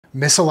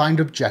misaligned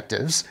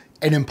objectives,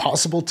 an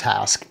impossible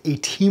task, a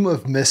team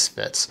of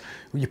misfits.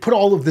 When you put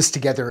all of this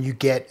together, you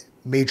get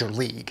Major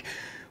League.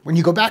 When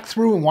you go back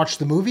through and watch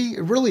the movie,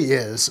 it really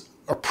is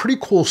a pretty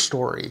cool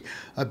story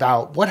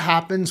about what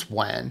happens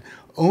when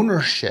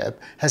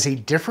ownership has a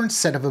different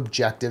set of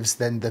objectives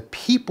than the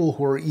people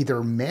who are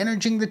either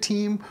managing the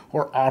team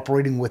or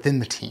operating within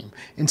the team.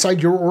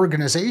 Inside your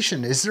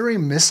organization, is there a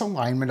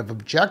misalignment of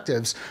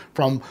objectives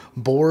from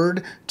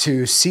board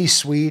to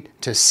C-suite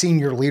to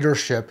senior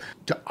leadership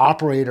to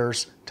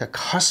operators to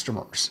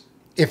customers?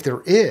 If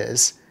there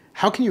is,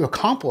 how can you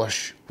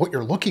accomplish what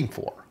you're looking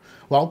for?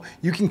 Well,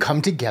 you can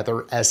come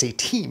together as a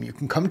team. You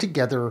can come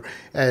together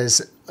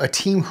as a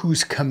team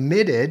who's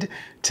committed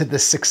to the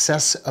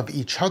success of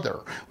each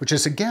other, which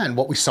is, again,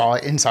 what we saw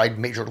inside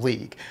Major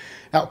League.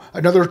 Now,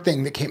 another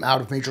thing that came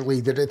out of Major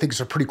League that I think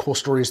is a pretty cool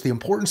story is the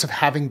importance of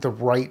having the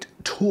right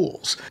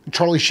tools.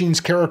 Charlie Sheen's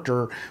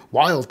character,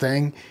 Wild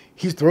Thing,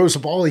 he throws a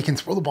ball, he can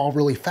throw the ball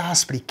really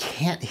fast, but he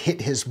can't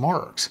hit his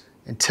marks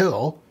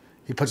until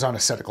he puts on a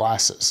set of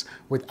glasses.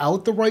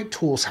 Without the right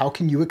tools, how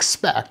can you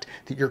expect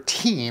that your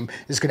team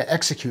is going to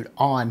execute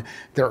on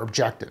their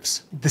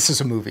objectives? This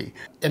is a movie,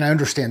 and I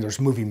understand there's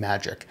movie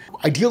magic.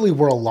 Ideally,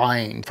 we're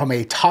aligned from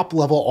a top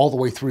level all the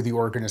way through the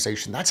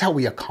organization. That's how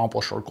we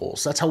accomplish our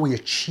goals. That's how we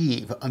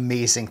achieve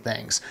amazing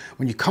things.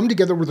 When you come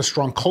together with a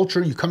strong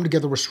culture, you come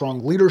together with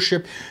strong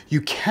leadership,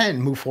 you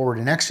can move forward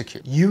and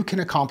execute. You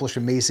can accomplish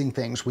amazing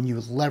things when you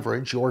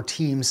leverage your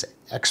team's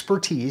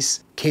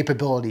expertise,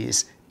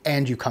 capabilities,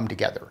 and you come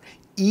together,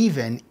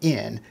 even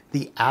in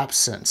the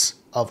absence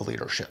of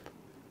leadership.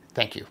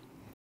 Thank you.